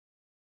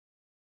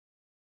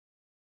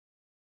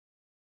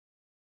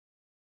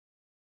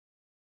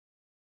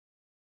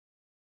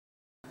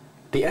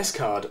The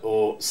S-Card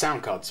or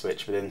Soundcard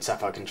switch within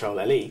Saffire Control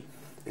LE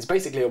is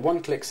basically a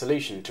one-click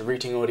solution to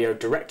routing audio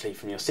directly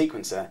from your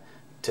sequencer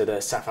to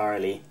the Saffire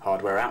LE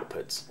hardware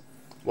outputs.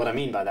 What I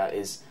mean by that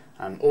is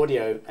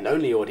audio, and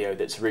only audio,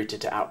 that's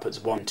routed to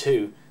outputs 1 and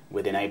 2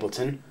 within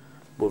Ableton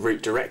will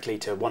route directly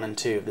to 1 and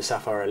 2 of the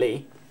Saffire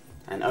LE,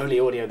 and only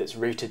audio that's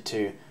routed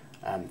to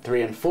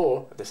 3 and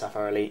 4 of the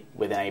Saffire LE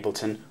within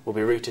Ableton will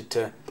be routed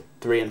to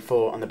 3 and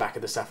 4 on the back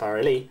of the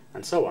Saffire LE,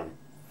 and so on.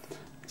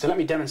 So let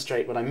me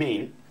demonstrate what I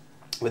mean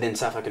within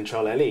Saffire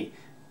Control LE.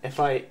 If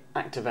I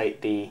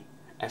activate the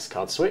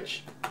S-Card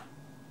switch,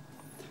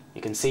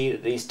 you can see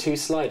that these two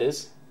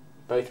sliders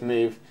both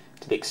move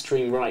to the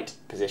extreme right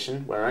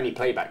position, where only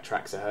playback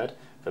tracks are heard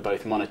for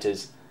both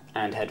monitors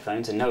and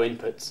headphones, and no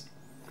inputs.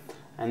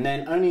 And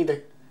then only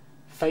the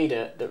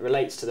fader that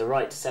relates to the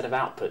right set of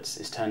outputs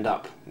is turned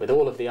up, with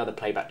all of the other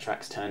playback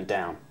tracks turned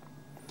down.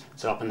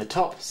 So up in the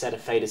top set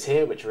of faders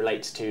here, which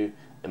relates to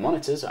the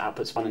monitors, or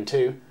outputs 1 and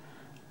 2,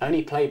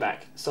 only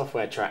playback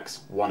software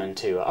tracks 1 and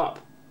 2 are up.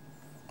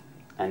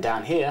 And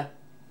down here,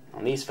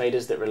 on these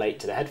faders that relate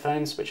to the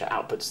headphones, which are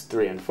outputs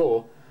 3 and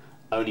 4,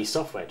 only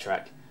software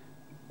track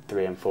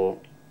 3 and 4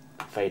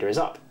 fader is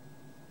up.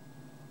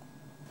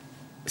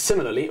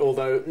 Similarly,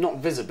 although not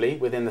visibly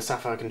within the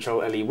Saffire Control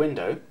LE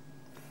window,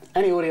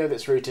 any audio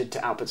that's routed to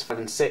outputs 5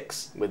 and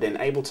 6 within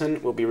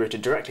Ableton will be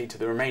routed directly to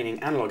the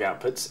remaining analog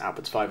outputs,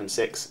 outputs 5 and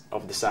 6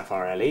 of the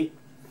Saffire LE,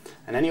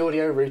 and any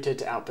audio routed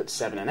to outputs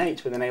 7 and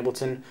 8 within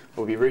Ableton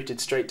will be routed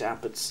straight to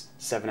outputs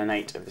 7 and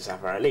 8 of the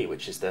Saffire LE,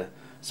 which is the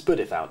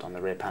SPDIF out on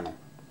the rear panel.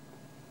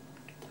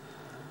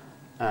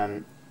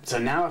 So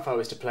now if I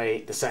was to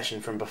play the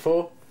session from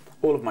before,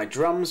 all of my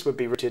drums would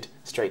be routed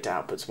straight to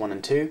outputs 1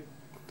 and 2,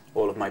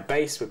 all of my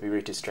bass would be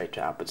routed straight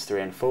to outputs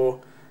 3 and 4,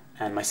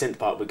 and my synth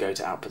part would go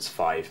to outputs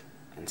 5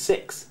 and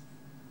 6.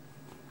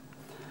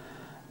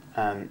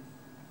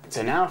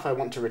 So now if I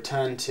want to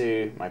return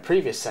to my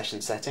previous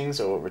session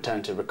settings, or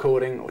return to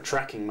recording or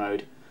tracking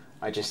mode,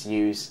 I just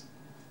use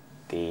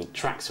the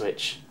track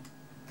switch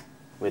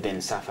within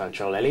Saffire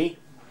Control LE,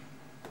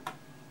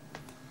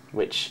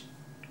 which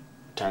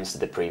turns to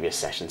the previous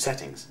session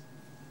settings.